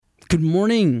Good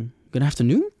morning, good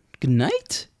afternoon, good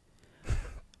night.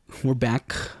 We're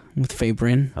back with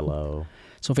Fabian. Hello.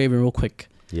 So Fabian, real quick.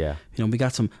 Yeah. You know, we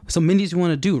got some minis we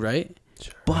want to do, right?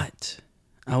 Sure. But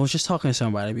I was just talking to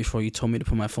somebody before you told me to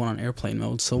put my phone on airplane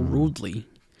mode so rudely.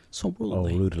 So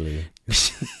rudely. Oh, rudely.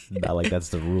 Not like that's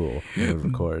the rule when we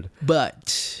record.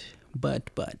 But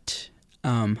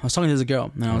I was talking to this girl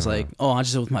and I was like, oh, I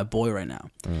just with my boy right now.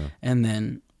 And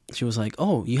then she was like,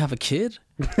 oh, you have a kid?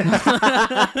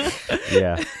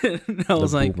 Yeah. And I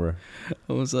was like,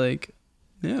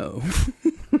 no.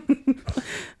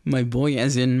 My boy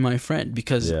as in my friend,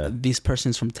 because this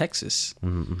person's from Texas.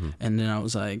 Mm-hmm. And then I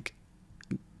was like,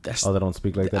 that's, they don't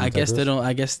speak like that in I guess Texas? they don't.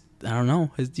 I guess I don't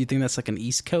know. Do you think that's like an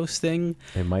East Coast thing?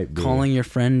 It might be. Calling your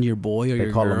friend your boy or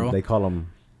your girl. They call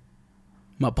him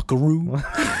My buckaroo.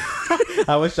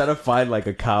 I was trying to find like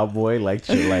a cowboy like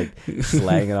slang,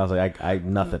 and I was like, I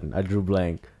nothing. I drew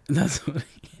blank. That's what,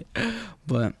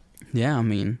 but yeah, I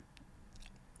mean,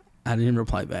 I didn't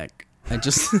reply back. I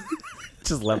just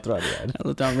Just left it on red. I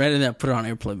looked on Reddit and I put it on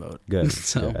airplane mode. Good.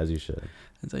 So Good, as you should.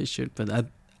 as I should, but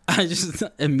I just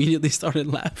immediately started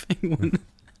laughing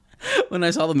when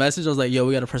I saw the message. I was like, "Yo,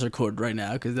 we gotta press record right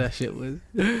now," because that shit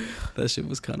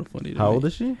was kind of funny. How old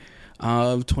is she?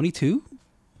 22.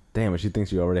 Damn, but she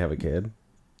thinks you already have a kid.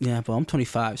 Yeah, but I'm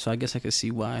 25, so I guess I could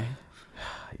see why.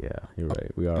 Yeah, you're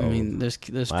right. We are. I old. mean, there's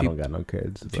I don't got no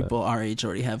kids. people our age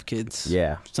already have kids.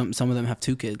 Yeah. Some of them have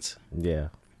 2 kids. Yeah.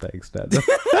 Thanks, Dad.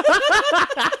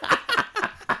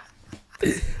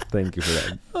 Thank you for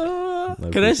that.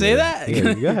 Can I say that?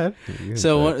 Yeah, go ahead.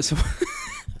 So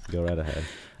Go right ahead.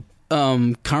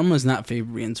 Karma's not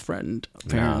Fabian's friend,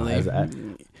 apparently.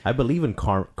 No, I believe in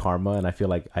karma, and I feel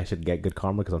like I should get good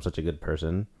karma because I'm such a good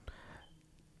person.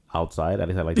 Outside, at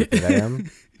least I like to think I am.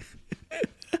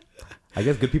 I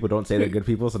guess good people don't say they're good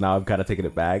people, so now I'm kind of taking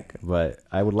it back. But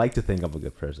I would like to think I'm a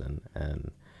good person,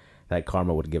 and that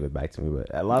karma would give it back to me.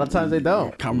 But a lot of times they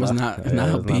don't. Karma's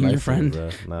not being your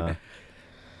friend. Nah.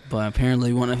 But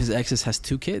apparently one of his exes has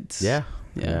 2 kids. Yeah.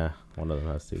 One of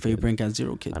them has 2 kids. Fabian got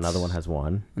 0 kids. Another one has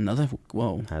 1.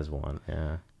 Whoa. Has 1,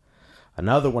 yeah.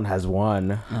 Another one has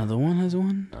 1. Another one has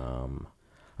 1?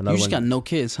 Another You just got no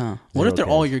kids, huh? What if they're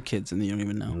all your kids and you don't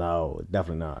even know? No,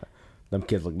 definitely not. Them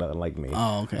kids look nothing like me.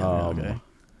 Oh, okay. Okay.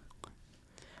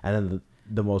 And then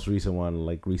the most recent one,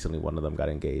 like recently, one of them got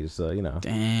engaged. So you know,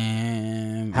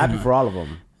 Damn. happy for all of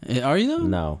them. Are you though?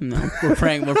 No. We're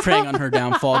praying on her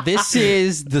downfall. This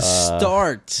is the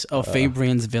start of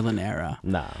Fabian's villain era.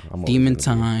 Nah, I'm Demon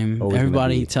time.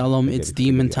 Everybody tell them it's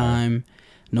demon time.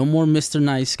 No more Mr.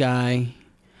 Nice Guy.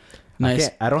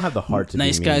 I don't have the heart to be mean.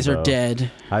 Nice guys are bro.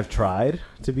 dead. I've tried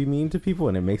to be mean to people,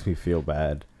 and it makes me feel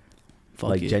bad.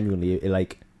 Fuck you. Genuinely, it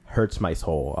like hurts my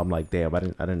soul. I'm like, damn, I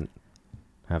didn't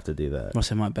have to do that. I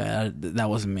said my bad. That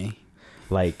wasn't me.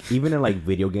 Like even in like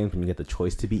video games, when you get the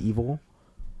choice to be evil,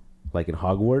 like in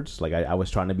Hogwarts, like I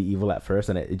was trying to be evil at first,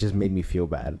 and it just made me feel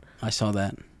bad. I saw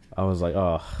that. I was like,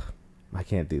 oh, I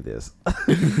can't do this.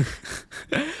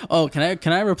 Oh, can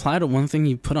I reply to one thing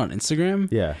you put on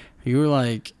Instagram? Yeah. You were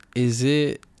like, is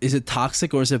it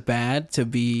toxic or is it bad to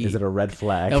be? Is it a red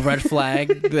flag? A red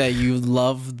flag that you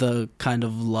love the kind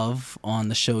of love on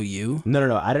the show You?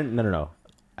 No. I didn't. No.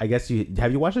 I guess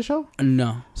have you watched the show?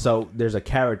 No. So there's a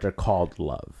character called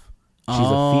Love. She's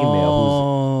a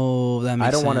female who's. That makes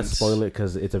I don't want to sense. spoil it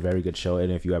because it's a very good show,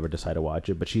 and if you ever decide to watch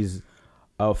it, but she's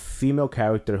a female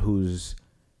character who's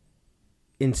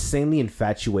insanely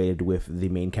infatuated with the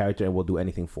main character and will do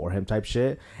anything for him, type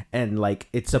shit. And like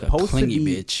it's supposed to be,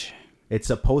 bitch. It's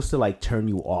supposed to like turn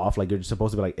you off. Like you're just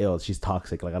supposed to be like, ew, she's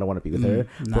toxic. Like I don't want to be with her.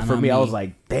 But for me, I was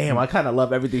like, damn, I kind of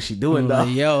love everything she's doing though.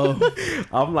 Yo,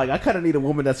 I'm like, I kind of need a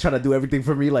woman that's trying to do everything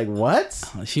for me. Like what?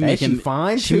 She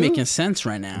fine. She making sense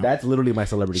right now. That's literally my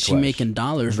celebrity crush. She making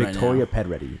dollars right now. Victoria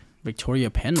Pedretti. Victoria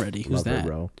Penready. Who's Love that? her,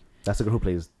 bro. That's the girl who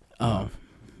plays. Oh,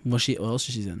 what else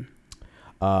is she in?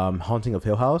 Haunting of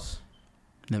Hill House.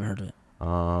 Never heard of it.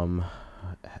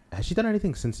 Has she done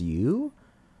anything since You?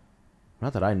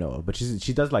 Not that I know of, but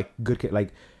she does like good.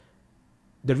 Like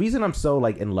the reason I'm so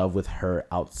like in love with her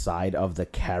outside of the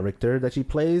character that she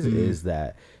plays is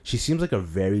that she seems like a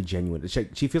very genuine.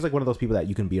 She feels like one of those people that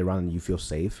you can be around and you feel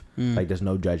safe. Like there's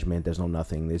no judgment, there's no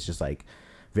nothing. It's just like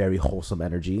very wholesome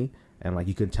energy, and like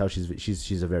you can tell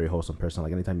she's a very wholesome person.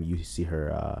 Like anytime you see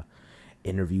her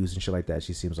interviews and shit like that,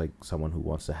 she seems like someone who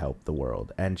wants to help the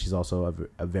world, and she's also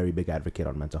a very big advocate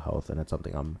on mental health, and it's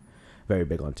something I'm very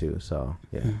big on too. So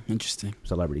yeah, interesting.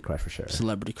 Celebrity crush for sure.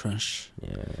 Celebrity crush.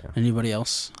 Yeah. Anybody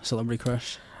else? Celebrity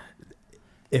crush?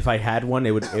 If I had one,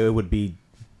 it would be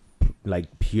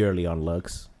like purely on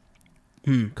looks.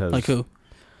 Like who?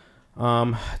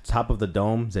 Top of the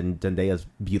Dome. Zendaya's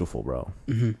beautiful, bro.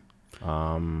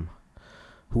 Mm-hmm.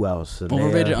 Who else? Zendaya,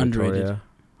 Overrated, Victoria. underrated.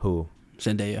 Who?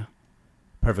 Zendaya.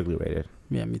 Perfectly rated.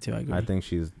 Yeah, me too. I agree. I think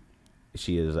she is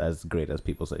as great as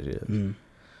people say she is.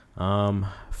 Mm.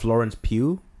 Florence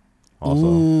Pugh. Also.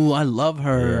 Ooh, I love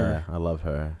her. Yeah, I love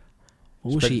her.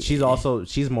 Ooh,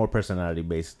 she's more personality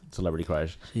based celebrity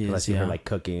crush. She is, I see her like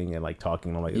cooking and like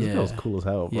talking. I'm like, this girl's cool as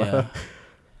hell, bro.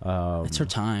 Yeah. It's her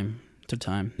time. It's her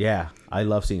time. Yeah, I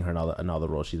love seeing her in all the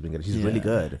roles she's been getting. She's really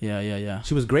good. Yeah.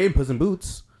 She was great in Puss in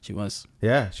Boots. She was.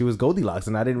 Yeah, she was Goldilocks,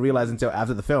 and I didn't realize until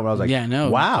after the film. I was like, yeah, no,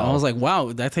 wow. I was like,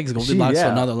 wow, that takes Goldilocks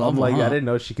to another level. I'm like, huh? I didn't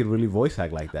know she could really voice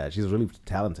act like that. She's really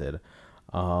talented.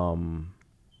 I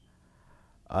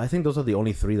think those are the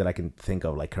only three that I can think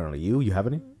of like currently. You have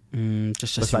any?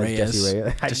 Just Jessie Reyes. Jesse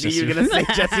Reyes. I knew you were gonna say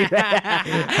Jessie Reyes.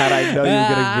 Had I know you were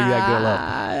gonna bring that girl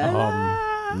up.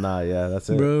 Nah, yeah, that's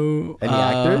it. Bro, any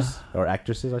actors or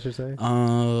actresses, I should say?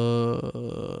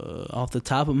 Off the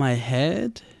top of my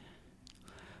head.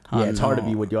 Yeah, it's hard to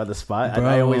be when you're on the spot. Bro.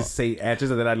 I always say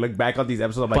answers, and then I look back on these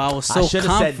episodes. I'm like, I was so I should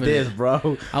have said confident. this,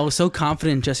 bro. I was so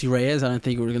confident in Jessie Reyes. I didn't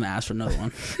think we were gonna ask for another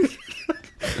one.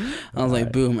 I was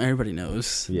like, boom! Everybody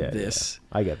knows this.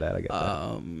 Yeah. I get that.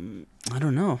 I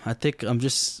don't know. I think I'm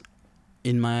just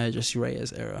in my Jessie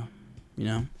Reyes era. You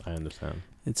know, I understand.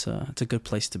 It's a good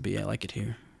place to be. I like it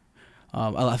here.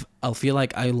 I'll feel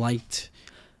like I liked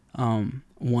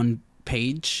one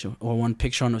page or one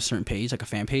picture on a certain page, like a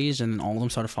fan page, and then all of them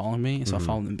started following me, and so I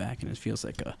followed them back, and it feels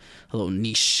like a little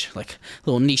niche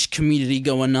community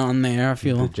going on there. I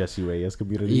feel the Jessie Reyes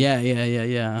community. Yeah.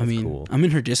 That's I mean, cool. I'm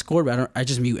in her Discord, but I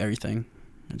just mute everything.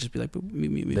 I just be like,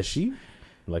 mute. Does she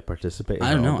like participate?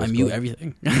 I don't know. I mute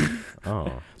everything.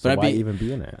 So but why even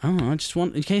be in it? I don't know. I just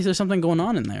want, in case there's something going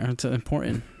on in there. It's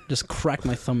important. Just cracked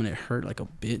my thumb and it hurt like a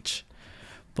bitch.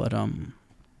 But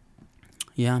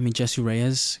yeah, I mean, Jessie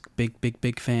Reyes,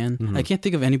 big fan. Mm-hmm. I can't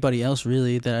think of anybody else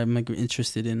really that I'm like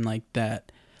interested in like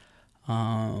that.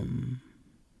 You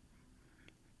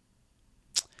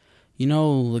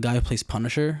know the guy who plays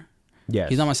Punisher? Yeah,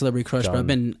 he's not my celebrity crush, but I've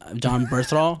been John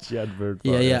Berthal.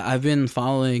 Yeah. I've been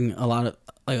following a lot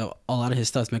of his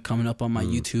stuff's been coming up on my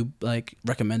YouTube like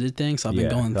recommended thing. So I've been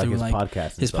going through his like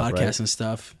podcasts and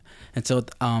stuff. And so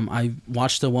I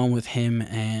watched the one with him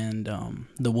and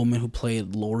the woman who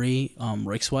played Lori,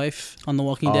 Rick's wife on The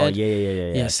Walking Dead.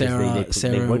 Yeah. Sarah.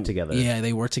 They work together. Yeah,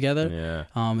 they work together. Yeah.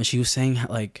 And she was saying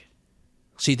like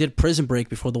she did Prison Break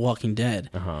before The Walking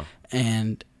Dead,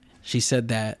 and she said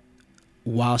that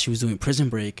while she was doing Prison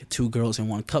Break, 2 Girls in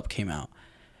 1 Cup came out.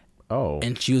 Oh.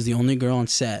 And she was the only girl on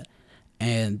set,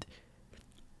 and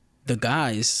the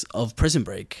guys of Prison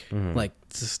Break, like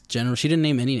just general, she didn't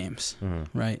name any names,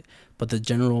 right? But the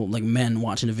general like men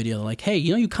watching the video, like, hey,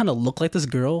 you kind of look like this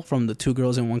girl from the 2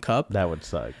 Girls in 1 Cup. That would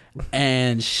suck.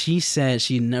 And she said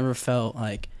she never felt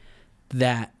like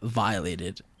that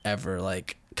violated ever,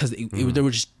 like because they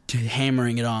were just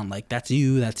hammering it on, like that's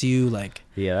you, like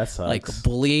yeah, that sucks. Like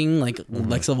bullying, like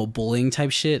next level bullying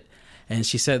type shit. And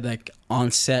she said like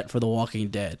on set for The Walking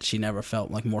Dead, she never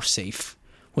felt like more safe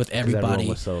with everybody.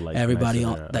 Was so, like, everybody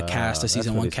nice on that cast, the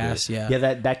season 1 cast. Yeah,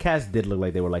 that cast did look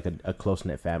like they were like a close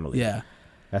knit family. Yeah,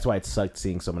 that's why it sucked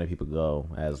seeing so many people go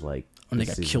as like when they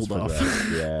got killed off.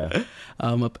 Yeah.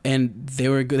 And they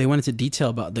went into detail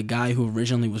about the guy who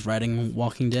originally was writing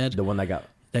Walking Dead, the one that got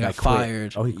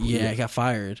fired. Oh, he got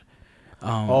fired.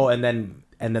 And then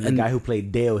the guy who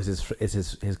played Dale is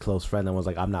his close friend and was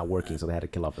like, I'm not working, so they had to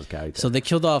kill off his character. So they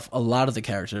killed off a lot of the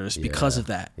characters because of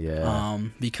that. Yeah.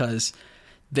 Because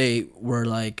they were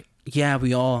like, yeah,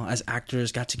 we all as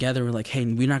actors got together. We're like, hey,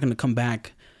 we're not going to come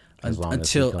back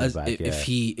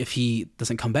if he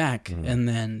doesn't come back. And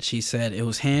then she said it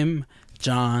was him,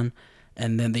 John.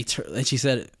 And then and she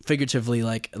said figuratively,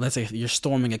 like, let's say you're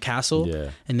storming a castle,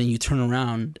 and then you turn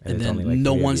around, and then like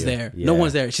no one's there. Yeah. No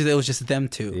one's there. She said it was just them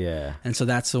 2. Yeah. And so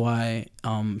that's why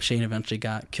Shane eventually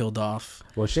got killed off.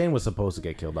 Well, Shane was supposed to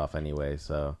get killed off anyway,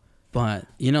 so. But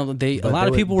a lot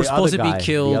of people were supposed to be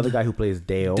killed. The other guy who plays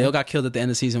Dale got killed at the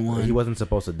end of season 1. He wasn't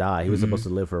supposed to die. He was supposed to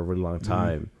live for a really long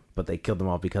time, but they killed him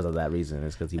off because of that reason.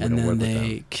 It's because he wouldn't work with them. And then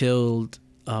they killed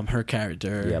her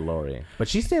character. Yeah, Lori. But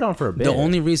she stayed on for a bit. The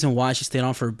only reason why she stayed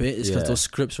on for a bit is because those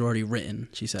scripts were already written,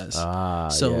 she says.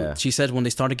 She said when they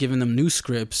started giving them new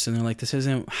scripts, and they're like, this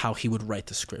isn't how he would write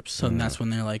the scripts. So that's when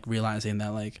they're like realizing that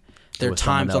like their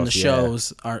times on the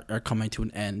shows are coming to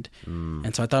an end.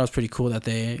 And so I thought it was pretty cool that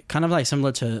they kind of like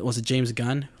similar to, was it James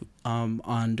Gunn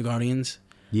on The Guardians?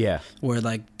 Yeah. Where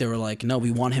like they were like, no,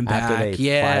 we want him After back.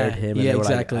 they fired him, and yeah, they were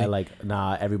exactly.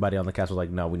 nah. Everybody on the cast was like,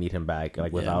 no, we need him back.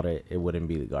 Like without it wouldn't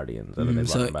be the Guardians. And then they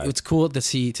brought him back. It's cool to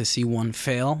see one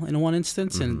fail in one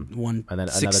instance and one and then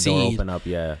succeed. another door open up.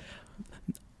 Yeah.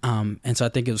 And so I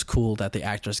think it was cool that the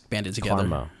actors banded together.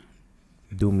 Karma.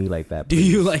 Do me like that. Please. Do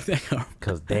you like that karma?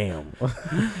 Because damn.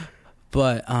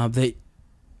 But they,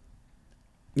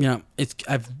 you know,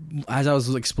 as I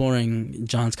was exploring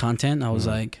John's content, I was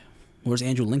like, where's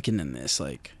Andrew Lincoln in this?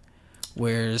 Like,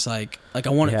 where's like I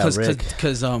wanted because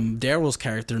Daryl's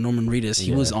character Norman Reedus,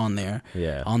 he was on there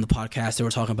on the podcast. They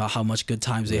were talking about how much good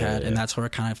times they had, and that's where I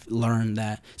kind of learned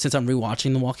that since I'm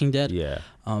rewatching The Walking Dead,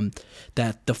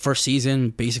 that the first season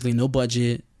basically no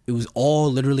budget, it was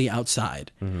all literally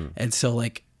outside, and so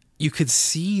like you could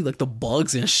see like the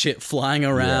bugs and shit flying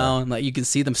around, like you could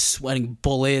see them sweating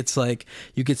bullets, like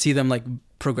you could see them like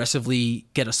progressively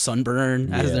get a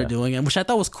sunburn as they're doing it, which I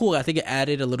thought was cool. I think it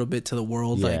added a little bit to the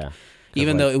world, like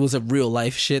even though it was a real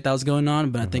life shit that was going on,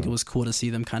 but I think it was cool to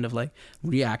see them kind of like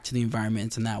react to the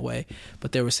environment in that way.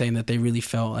 But they were saying that they really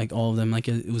felt like all of them, like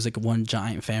it was like one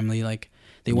giant family. Like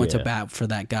they went to bat for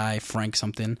that guy, Frank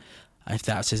something, if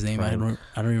that's his name. I don't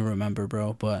even remember,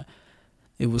 bro. But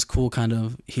it was cool kind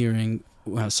of hearing,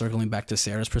 circling back to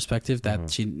Sarah's perspective,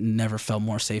 that she never felt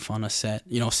more safe on a set,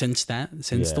 you know, since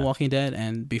The Walking Dead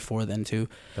and before then too.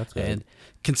 That's good. And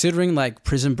considering like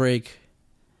Prison Break,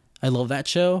 I love that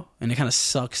show, and it kind of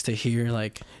sucks to hear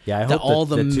like I hope all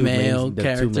the male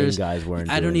characters. The two main guys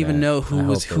weren't. I don't even know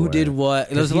who did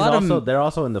what. There's a lot of. They're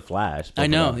also in The Flash. I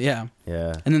know, yeah.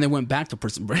 And then they went back to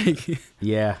Prison Break.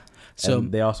 So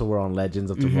and they also were on Legends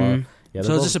of Tomorrow. Yeah,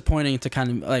 so it's disappointing to kind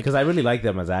of like, because I really like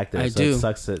them as actors. I so do. It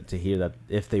sucks to hear that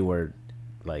if they were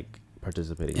like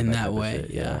participating in that way.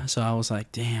 Yeah. So I was like,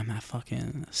 damn, that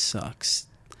fucking sucks.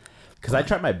 Because I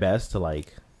tried my best to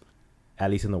like,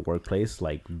 at least in the workplace,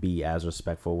 like be as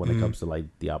respectful when it comes to like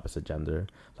the opposite gender,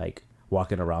 like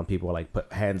walking around people like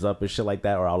put hands up and shit like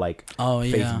that, or I'll like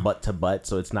face butt to butt,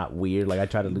 so it's not weird. Like I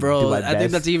try to do my best. I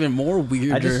think that's even more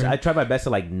weirder. I try my best to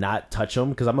like not touch them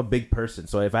because I'm a big person.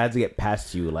 So if I had to get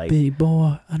past you, like big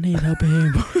boy, I need help,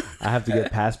 big boy. I have to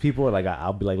get past people. Like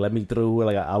I'll be like, let me through.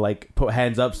 Like I'll like put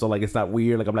hands up, so like it's not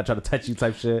weird. Like I'm not trying to touch you,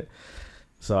 type shit.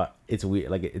 So it's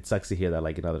weird. Like it sucks to hear that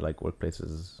like in other like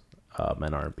workplaces,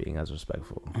 men aren't being as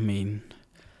respectful. I mean.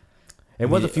 It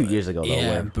was a few years ago, though.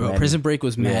 Yeah, bro. Prison Break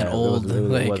was mad old.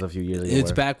 It was a few years ago.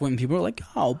 It's back when people were like,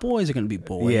 "Oh, boys are gonna be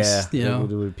boys." Yeah, you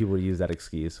know, people would use that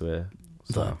excuse.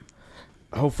 So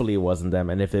hopefully it wasn't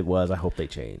them, and if it was, I hope they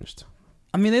changed.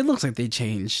 I mean, it looks like they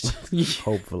changed.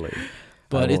 Hopefully,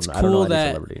 but it's cool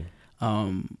that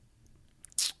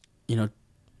you know,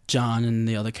 John and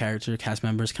the other cast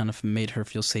members kind of made her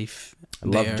feel safe. I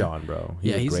love John, bro.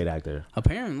 He's a great actor.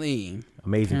 Apparently,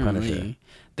 Punisher.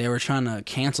 They were trying to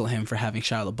cancel him for having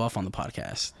Shia LaBeouf on the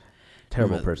podcast.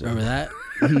 Terrible person. Remember that?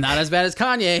 Not as bad as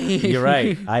Kanye. You're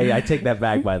right. I take that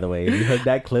back, by the way. You heard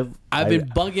that clip? I've been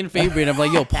bugging Favorite. I'm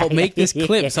like, yo, make this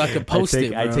clip so I can post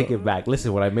it, bro. I take it back.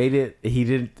 Listen, when I made it,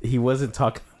 he wasn't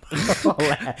talking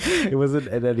it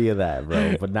wasn't any of that,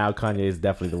 bro. But now Kanye is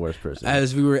definitely the worst person.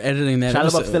 As we were editing that, Shia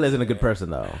LaBeouf still isn't a good person,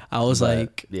 though. I was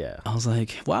like,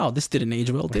 wow, this didn't age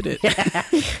well, did it?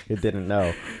 It didn't,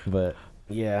 no. But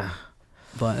yeah.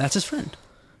 But that's his friend.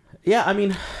 Yeah, I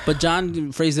mean... But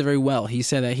John phrased it very well. He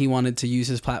said that he wanted to use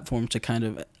his platform to kind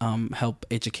of help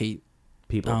educate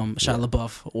people, Shia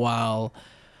LaBeouf, while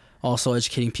also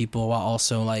educating people, while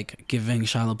also like giving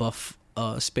Shia LaBeouf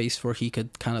a space where he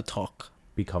could kind of talk.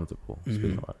 Be comfortable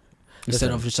speaking about it.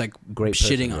 Instead of just like great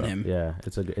shitting person, on him. Yeah,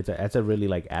 it's a really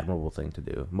like admirable thing to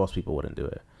do. Most people wouldn't do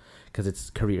it because it's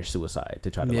career suicide to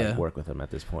try to like work with him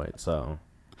at this point. So...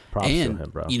 Props to him,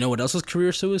 bro. You know what else was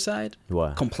career suicide?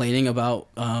 What? Complaining about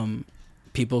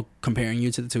people comparing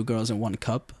you to the two girls in one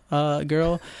cup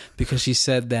girl, because she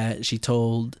said that she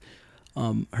told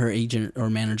her agent or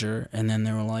manager, and then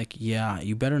they were like, "Yeah,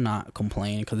 you better not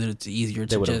complain because it's easier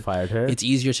to just fired her. It's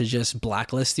easier to just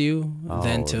blacklist you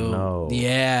than to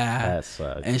That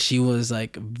sucks." And she was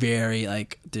like very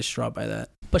like distraught by that.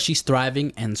 But she's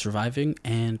thriving and surviving,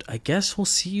 and I guess we'll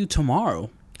see you tomorrow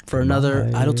for another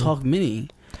Idle Talk mini.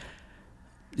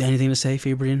 Anything to say,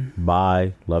 Fabian?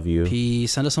 Bye. Love you.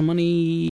 Peace. Send us some money.